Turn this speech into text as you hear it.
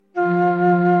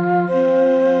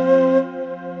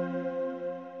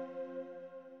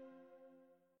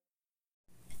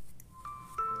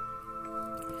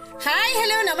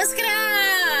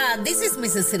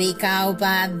Mrs ರೇಖಾ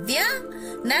ಉಪಾಧ್ಯ.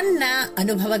 ನನ್ನ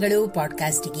ಅನುಭವಗಳು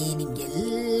ಪಾಡ್ಕಾಸ್ಟ್ಗೆ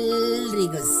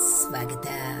ನಿಮ್ಗೆಲ್ಲರಿಗೂ ಸ್ವಾಗತ.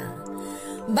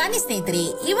 ಬನ್ನಿ ಸ್ನೇಹಿತರೆ,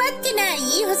 ಇವತ್ತಿನ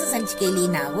ಈ ಹೊಸ ಸಂಚಿಕೆಯಲ್ಲಿ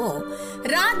ನಾವು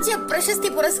ರಾಜ್ಯ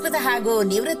ಪ್ರಶಸ್ತಿ ಪುರಸ್ಕೃತ ಹಾಗೂ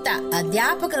ನಿವೃತ್ತ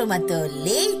ಅಧ್ಯಾಪಕರು ಮತ್ತು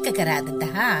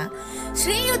ಲೇಖಕರಾದಂತಹ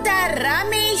ಶ್ರೀಯುತ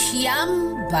ರಮೇಶ್ ಎಂ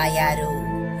ಬಯಾರು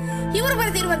ಇವರು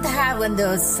ಬರೆದಿರುವಂತಹ ಒಂದು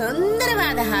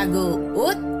ಸುಂದರವಾದ ಹಾಗೂ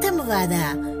ಉತ್ತಮವಾದ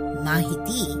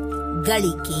ಮಾಹಿತಿ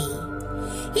ಗಳಿಕೆ.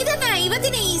 ಇದನ್ನ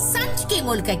ಇವತ್ತಿನ ಈ ಸಂಚಿಕೆ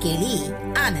ಮೂಲಕ ಕೇಳಿ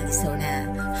ಆನಂದಿಸೋಣ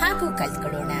ಹಾಗೂ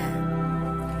ಕಲ್ತ್ಕೊಳ್ಳೋಣ.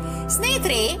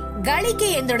 ಸ್ನೇಹಿತರೆ, ಗಳಿಕೆ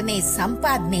ಎಂದೊಡನೆ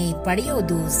ಸಂಪಾದನೆ,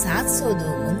 ಪಡೆಯೋದು, ಸಾಧಿಸೋದು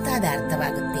ಮುಂತಾದ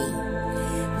ಅರ್ಥವಾಗುತ್ತೆ.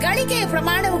 ಗಳಿಕೆಯ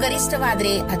ಪ್ರಮಾಣವು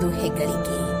ಗರಿಷ್ಠವಾದ್ರೆ ಅದು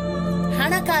ಹೆಗ್ಗಳಿಕೆ.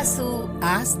 ಹಣಕಾಸು,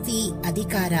 ಆಸ್ತಿ,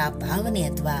 ಅಧಿಕಾರ, ಭಾವನೆ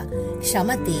ಅಥವಾ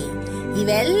ಕ್ಷಮತೆ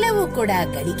ಇವೆಲ್ಲವೂ ಕೂಡ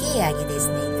ಗಳಿಕೆಯಾಗಿದೆ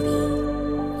ಸ್ನೇಹಿತರೆ.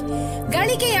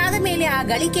 ಗಳಿಕೆಯಾದ ಮೇಲೆ ಆ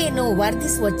ಗಳಿಕೆಯನ್ನು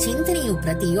ವರ್ಧಿಸುವ ಚಿಂತನೆಯು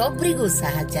ಪ್ರತಿಯೊಬ್ಬರಿಗೂ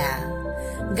ಸಹಜ.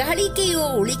 ಗಳಿಕೆಯು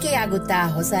ಉಳಿಕೆಯಾಗುತ್ತಾ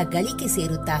ಹೊಸ ಗಳಿಕೆ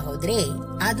ಸೇರುತ್ತಾ ಹೋದ್ರೆ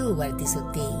ಅದು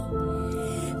ವರ್ಧಿಸುತ್ತೆ.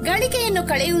 ಗಳಿಕೆಯನ್ನು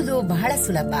ಕಳೆಯುವುದು ಬಹಳ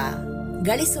ಸುಲಭ.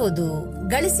 ಗಳಿಸೋದು,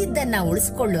 ಗಳಿಸಿದ್ದನ್ನ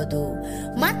ಉಳಿಸಿಕೊಳ್ಳೋದು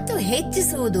ಮತ್ತು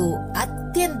ಹೆಚ್ಚಿಸುವುದು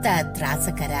ಅತ್ಯಂತ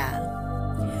ತ್ರಾಸಕರ.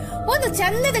 ಒಂದು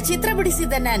ಚಂದದ ಚಿತ್ರ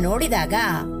ಬಿಡಿಸಿದ್ದನ್ನ ನೋಡಿದಾಗ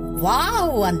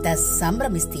ವಾವ್ ಅಂತ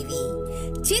ಸಂಭ್ರಮಿಸ್ತೀವಿ.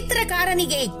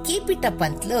 ಚಿತ್ರಕಾರನಿಗೆ ಕೀಪ್ ಇಟ್ ಅಪ್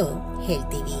ಅಂತಲೂ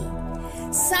ಹೇಳ್ತೀವಿ.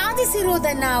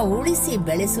 ಸಾಧಿಸಿರುವುದನ್ನ ಉಳಿಸಿ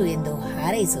ಬೆಳೆಸು ಎಂದು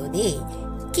ಹಾರೈಸೋದೇ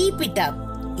ಕೀಪ್ ಇಟ್ ಅಪ್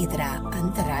ಇದರ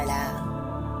ಅಂತರಾಳ.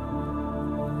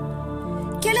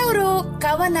 ಕೆಲವರು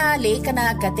ಕವನ, ಲೇಖನ,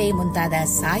 ಕತೆ ಮುಂತಾದ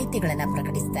ಸಾಹಿತ್ಯಗಳನ್ನ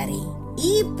ಪ್ರಕಟಿಸುತ್ತಾರೆ.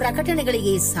 ಈ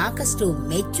ಪ್ರಕಟಣೆಗಳಿಗೆ ಸಾಕಷ್ಟು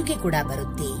ಮೆಚ್ಚುಗೆ ಕೂಡ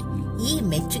ಬರುತ್ತೆ. ಈ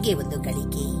ಮೆಚ್ಚುಗೆ ಒಂದು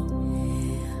ಗಳಿಕೆ.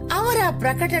 ಅವರ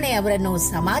ಪ್ರಕಟಣೆ ಅವರನ್ನು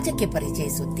ಸಮಾಜಕ್ಕೆ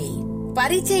ಪರಿಚಯಿಸುತ್ತೆ.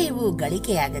 ಪರಿಚಯವು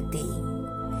ಗಳಿಕೆಯಾಗತ್ತೆ.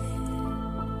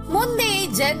 ಮುಂದೆ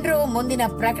ಜನರು ಮುಂದಿನ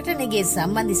ಪ್ರಕಟಣೆಗೆ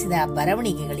ಸಂಬಂಧಿಸಿದ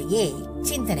ಬರವಣಿಗೆಗಳಿಗೆ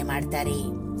ಚಿಂತನೆ ಮಾಡ್ತಾರೆ,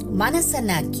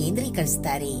 ಮನಸ್ಸನ್ನ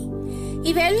ಕೇಂದ್ರೀಕರಿಸುತ್ತಾರೆ.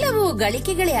 ಇವೆಲ್ಲವೂ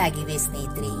ಗಳಿಕೆಗಳೇ ಆಗಿವೆ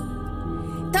ಸ್ನೇಹಿತರೆ.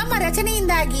 ತಮ್ಮ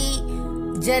ರಚನೆಯಿಂದಾಗಿ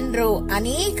ಜನರು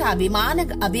ಅನೇಕ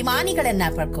ಅಭಿಮಾನಿಗಳನ್ನ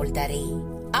ಪಡ್ಕೊಳ್ತಾರೆ.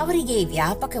 ಅವರಿಗೆ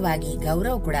ವ್ಯಾಪಕವಾಗಿ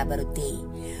ಗೌರವ ಕೂಡ ಬರುತ್ತೆ.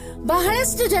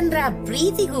 ಬಹಳಷ್ಟು ಜನರ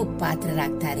ಪ್ರೀತಿಗೂ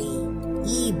ಪಾತ್ರರಾಗ್ತಾರೆ.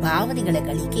 ಈ ಭಾವನೆಗಳ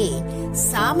ಗಳಿಕೆ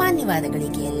ಸಾಮಾನ್ಯವಾದ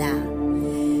ಗಳಿಕೆಯಲ್ಲ.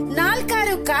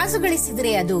 4 ಕಾಸು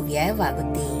ಗಳಿಸಿದ್ರೆ ಅದು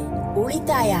ವ್ಯಯವಾಗುತ್ತೆ,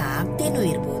 ಉಳಿತಾಯ ಆಗ್ತೇನೂ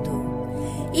ಇರಬಹುದು.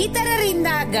 ಇತರರಿಂದ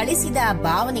ಗಳಿಸಿದ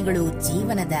ಭಾವನೆಗಳು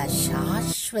ಜೀವನದ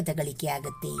ಶಾಶ್ವತ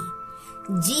ಗಳಿಕೆಯಾಗುತ್ತೆ.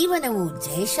 ಜೀವನವು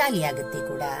ಜಯಶಾಲಿಯಾಗುತ್ತೆ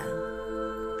ಕೂಡ.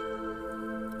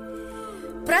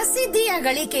 ಪ್ರಸಿದ್ಧಿಯ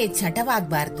ಗಳಿಕೆ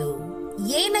ಚಟವಾಗಬಾರದು.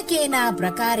 ಏನಕೇನ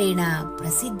ಪ್ರಕಾರೇಣ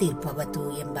ಪ್ರಸಿದ್ಧಿರ್ಭವತು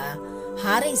ಎಂಬ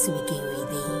ಹಾರೈಸುವಿಕೆಯೂ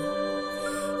ಇದೆ.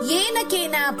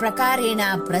 ಏನಕೇನ ಪ್ರಕಾರೇಣ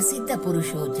ಪ್ರಸಿದ್ಧ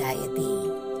ಪುರುಷೋ ಜಾಯತೆ.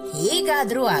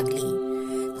 ಹೇಗಾದ್ರೂ ಆಗ್ಲಿ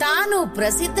ತಾನು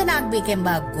ಪ್ರಸಿದ್ಧನಾಗ್ಬೇಕೆಂಬ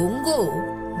ಗುಂಗು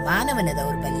ಮಾನವನ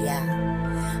ದೌರ್ಬಲ್ಯ.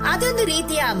 ಅದೊಂದು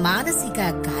ರೀತಿಯ ಮಾನಸಿಕ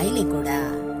ಕಾಯಿಲೆ ಕೂಡ.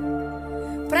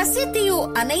 ಪ್ರಸಿದ್ಧಿಯು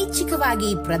ಅನೈಚ್ಛಿಕವಾಗಿ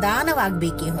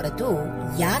ಪ್ರಧಾನವಾಗಬೇಕೇ ಹೊರತು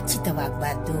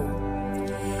ಯಾಚಿತವಾಗಬಾರದು.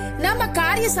 ನಮ್ಮ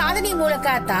ಕಾರ್ಯ ಸಾಧನೆ ಮೂಲಕ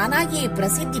ತಾನಾಗಿಯೇ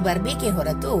ಪ್ರಸಿದ್ಧಿ ಬರಬೇಕೇ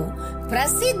ಹೊರತು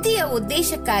ಪ್ರಸಿದ್ಧಿಯ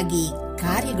ಉದ್ದೇಶಕ್ಕಾಗಿ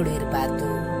ಕಾರ್ಯಗಳು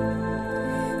ಇರಬಾರದು.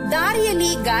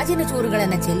 ದಾರಿಯಲ್ಲಿ ಗಾಜಿನ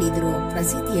ಚೂರುಗಳನ್ನು ಚೆಲ್ಲಿದ್ರು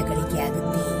ಪ್ರಸಿದ್ಧಿಯ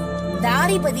ಗಳಿಕೆಯಾಗುತ್ತೆ.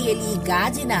 ದಾರಿ ಬದಿಯಲ್ಲಿ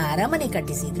ಗಾಜಿನ ಅರಮನೆ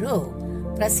ಕಟ್ಟಿಸಿದ್ರು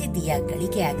ಪ್ರಸಿದ್ಧಿಯ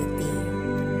ಗಳಿಕೆಯಾಗುತ್ತೆ.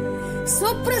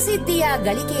 ಸುಪ್ರಸಿದ್ಧಿಯ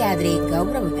ಗಳಿಕೆಯಾದ್ರೆ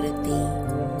ಗೌರವವಿರುತ್ತೆ.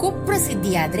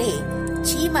 ಕುಪ್ರಸಿದ್ಧಿಯಾದ್ರೆ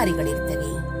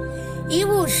ಚೀಮಾರಿಗಳಿರ್ತವೆ.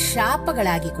 ಇವು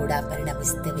ಶಾಪಗಳಾಗಿ ಕೂಡ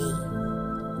ಪರಿಣಮಿಸುತ್ತವೆ.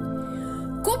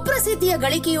 ಕುಪ್ರಸಿದ್ಧಿಯ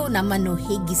ಗಳಿಕೆಯು ನಮ್ಮನ್ನು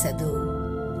ಹಿಗ್ಗಿಸದು.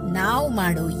 ನಾವು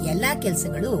ಮಾಡೋ ಎಲ್ಲಾ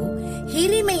ಕೆಲಸಗಳು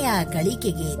ಹಿರಿಮೆಯ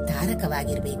ಗಳಿಕೆಗೆ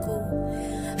ತಾರಕವಾಗಿರಬೇಕು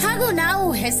ಹಾಗೂ ನಾವು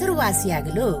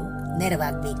ಹೆಸರುವಾಸಿಯಾಗಲು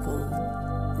ನೆರವಾಗಬೇಕು.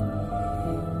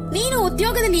 ನೀನು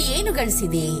ಉದ್ಯೋಗದಲ್ಲಿ ಏನು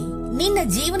ಗಳಿಸಿದೆ, ನಿನ್ನ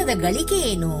ಜೀವನದ ಗಳಿಕೆ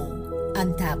ಏನು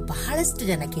ಅಂತ ಬಹಳಷ್ಟು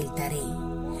ಜನ ಕೇಳ್ತಾರೆ.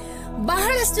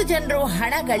 ಬಹಳಷ್ಟು ಜನರು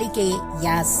ಹಣ ಗಳಿಕೆ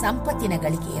ಸಂಪತ್ತಿನ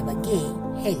ಗಳಿಕೆಯ ಬಗ್ಗೆ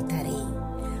ಹೇಳ್ತಾರೆ.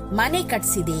 ಮನೆ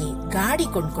ಕಟ್ಸಿದೆ, ಗಾಡಿ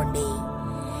ಕೊಂಡ್ಕೊಂಡೆ,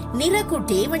 ನಿರಕು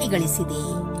ಠೇವಣಿ ಗಳಿಸಿದೆ,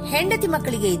 ಹೆಂಡತಿ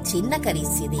ಮಕ್ಕಳಿಗೆ ಚಿನ್ನ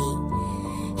ಖರೀದಿಸಿದೆ,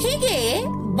 ಹೀಗೆ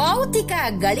ಭೌತಿಕ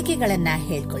ಗಳಿಕೆಗಳನ್ನ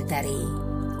ಹೇಳ್ಕೊಳ್ತಾರೆ.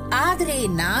 ಆದರೆ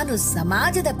ನಾನು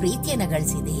ಸಮಾಜದ ಪ್ರೀತಿಯನ್ನ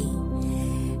ಗಳಿಸಿದೆ,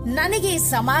 ನನಗೆ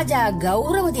ಸಮಾಜ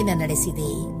ಗೌರವದಿಂದ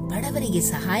ನಡೆಸಿದೆ, ಬಡವರಿಗೆ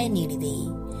ಸಹಾಯ ನೀಡಿದೆ,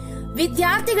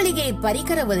 ವಿದ್ಯಾರ್ಥಿಗಳಿಗೆ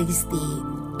ಪರಿಕರ ಒದಗಿಸಿದೆ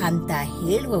ಅಂತ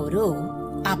ಹೇಳುವವರು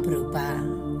ಅಪರೂಪ.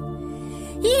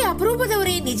 ಈ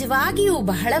ಅಪರೂಪದವರೇ ನಿಜವಾಗಿಯೂ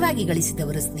ಬಹಳವಾಗಿ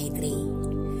ಗಳಿಸಿದವರು ಸ್ನೇಹಿತರೆ.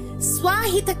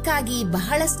 ಸ್ವಹಿತಕ್ಕಾಗಿ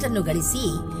ಬಹಳಷ್ಟನ್ನು ಗಳಿಸಿ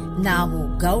ನಾವು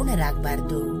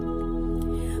ಗೌಣರಾಗಬಾರದು.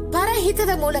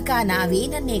 ಪರಹಿತದ ಮೂಲಕ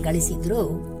ನಾವೇನನ್ನೇ ಗಳಿಸಿದ್ರೂ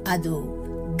ಅದು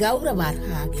ಗೌರವಾರ್ಹ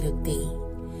ಆಗಿರುತ್ತೆ.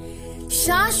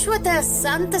 ಶಾಶ್ವತ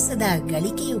ಸಂತಸದ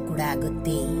ಗಳಿಕೆಯೂ ಕೂಡ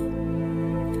ಆಗುತ್ತೆ.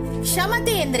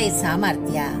 ಕ್ಷಮತೆ ಎಂದರೆ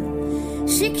ಸಾಮರ್ಥ್ಯ.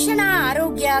 ಶಿಕ್ಷಣ,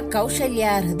 ಆರೋಗ್ಯ, ಕೌಶಲ್ಯ,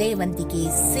 ಹೃದಯವಂತಿಕೆ,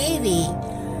 ಸೇವೆ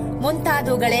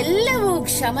ಮುಂತಾದವುಗಳೆಲ್ಲವೂ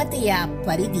ಕ್ಷಮತೆಯ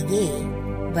ಪರಿಧಿಗೆ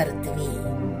ಬರುತ್ತವೆ.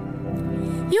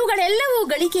 ಇವುಗಳೆಲ್ಲವೂ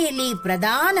ಗಳಿಕೆಯಲ್ಲಿ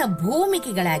ಪ್ರಧಾನ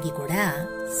ಭೂಮಿಕೆಗಳಾಗಿ ಕೂಡ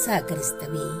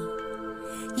ಸಹಕರಿಸುತ್ತವೆ.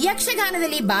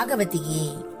 ಯಕ್ಷಗಾನದಲ್ಲಿ ಭಾಗವತಿಗೆ,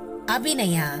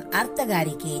 ಅಭಿನಯ,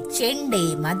 ಅರ್ಥಗಾರಿಕೆ,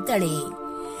 ಚೆಂಡೆ, ಮದ್ದಳೆ,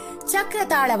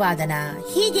 ಚಕ್ರತಾಳವಾದನ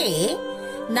ಹೀಗೆ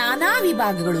ನಾನಾ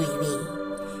ವಿಭಾಗಗಳು ಇವೆ.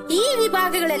 ಈ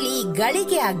ವಿಭಾಗಗಳಲ್ಲಿ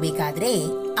ಗಳಿಕೆ ಆಗ್ಬೇಕಾದ್ರೆ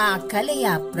ಆ ಕಲೆಯ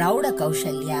ಪ್ರೌಢ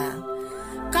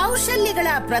ಕೌಶಲ್ಯಗಳ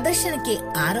ಪ್ರದರ್ಶನಕ್ಕೆ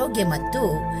ಆರೋಗ್ಯ ಮತ್ತು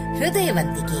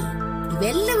ಹೃದಯವಂತಿಕೆ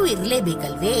ಇವೆಲ್ಲವೂ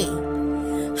ಇರಲೇಬೇಕಲ್ವೇ?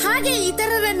 ಹಾಗೆ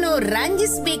ಇತರರನ್ನು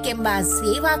ರಂಜಿಸಬೇಕೆಂಬ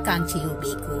ಸೇವಾಕಾಂಕ್ಷೆಯೂ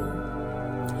ಬೇಕು.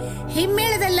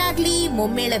 ಹಿಮ್ಮೇಳದಲ್ಲಾಗ್ಲಿ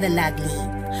ಮುಮ್ಮೇಳದಲ್ಲಾಗ್ಲಿ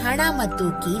ಹಣ ಮತ್ತು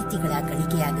ಕೀರ್ತಿಗಳ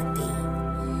ಗಳಿಕೆಯಾಗುತ್ತೆ.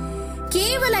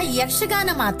 ಕೇವಲ ಯಕ್ಷಗಾನ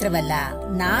ಮಾತ್ರವಲ್ಲ,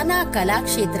 ನಾನಾ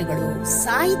ಕಲಾಕ್ಷೇತ್ರಗಳು,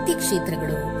 ಸಾಹಿತ್ಯ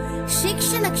ಕ್ಷೇತ್ರಗಳು,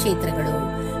 ಶಿಕ್ಷಣ ಕ್ಷೇತ್ರಗಳು,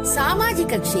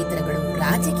 ಸಾಮಾಜಿಕ ಕ್ಷೇತ್ರಗಳು,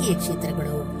 ರಾಜಕೀಯ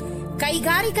ಕ್ಷೇತ್ರಗಳು,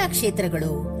 ಕೈಗಾರಿಕಾ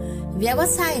ಕ್ಷೇತ್ರಗಳು,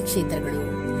 ವ್ಯವಸಾಯ ಕ್ಷೇತ್ರಗಳು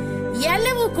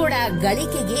ಎಲ್ಲವೂ ಕೂಡ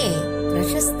ಗಳಿಕೆಗೆ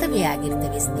ಪ್ರಶಸ್ತವೇ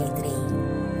ಆಗಿರ್ತವೆ. ಸ್ನೇಹಿತರೆ,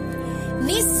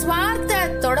 ನಿಸ್ವಾರ್ಥ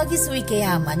ತೊಡಗಿಸುವಿಕೆಯ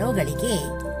ಮನೋಗಳಿಗೆ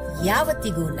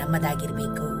ಯಾವತ್ತಿಗೂ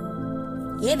ನಮ್ಮದಾಗಿರ್ಬೇಕು.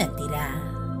 ಏನಂತೀರಾ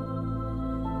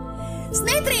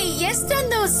ಸ್ನೇಹಿತರೆ?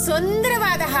 ಎಷ್ಟೊಂದು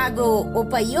ಸುಂದರವಾದ ಹಾಗೂ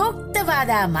ಉಪಯುಕ್ತವಾದ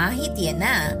ಮಾಹಿತಿಯನ್ನ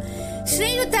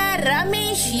ಶ್ರೀಯುತ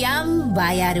ರಮೇಶ್ ಎಂ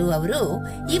ಬಾಯಾರು ಅವರು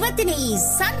ಇವತ್ತಿನ ಈ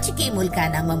ಸಂಚಿಕೆ ಮೂಲಕ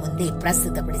ನಮ್ಮ ಮುಂದೆ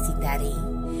ಪ್ರಸ್ತುತಪಡಿಸಿದ್ದಾರೆ.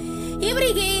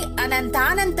 ಇವರಿಗೆ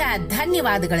ಅನಂತಾನಂತ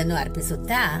ಧನ್ಯವಾದಗಳನ್ನು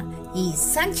ಅರ್ಪಿಸುತ್ತಾ ಈ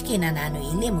ಸಂಚಿಕೆನ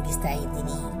ನಾನು ಇಲ್ಲೇ ಮುಗಿಸ್ತಾ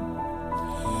ಇದ್ದೀನಿ.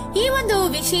 ಈ ಒಂದು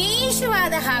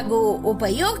ವಿಶೇಷವಾದ ಹಾಗೂ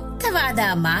ಉಪಯುಕ್ತವಾದ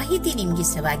ಮಾಹಿತಿ ನಿಮ್ಗೆ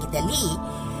ಇಷ್ಟವಾಗಿದ್ದಲ್ಲಿ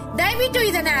ದಯವಿಟ್ಟು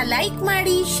ಇದನ್ನ ಲೈಕ್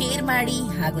ಮಾಡಿ, ಶೇರ್ ಮಾಡಿ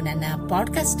ಹಾಗೂ ನನ್ನ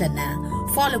ಪಾಡ್ಕಾಸ್ಟ್ ಅನ್ನ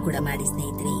ಫಾಲೋ ಕೂಡ ಮಾಡಿ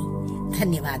ಸ್ನೇಹಿತರೆ.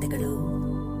 ಧನ್ಯವಾದಗಳು.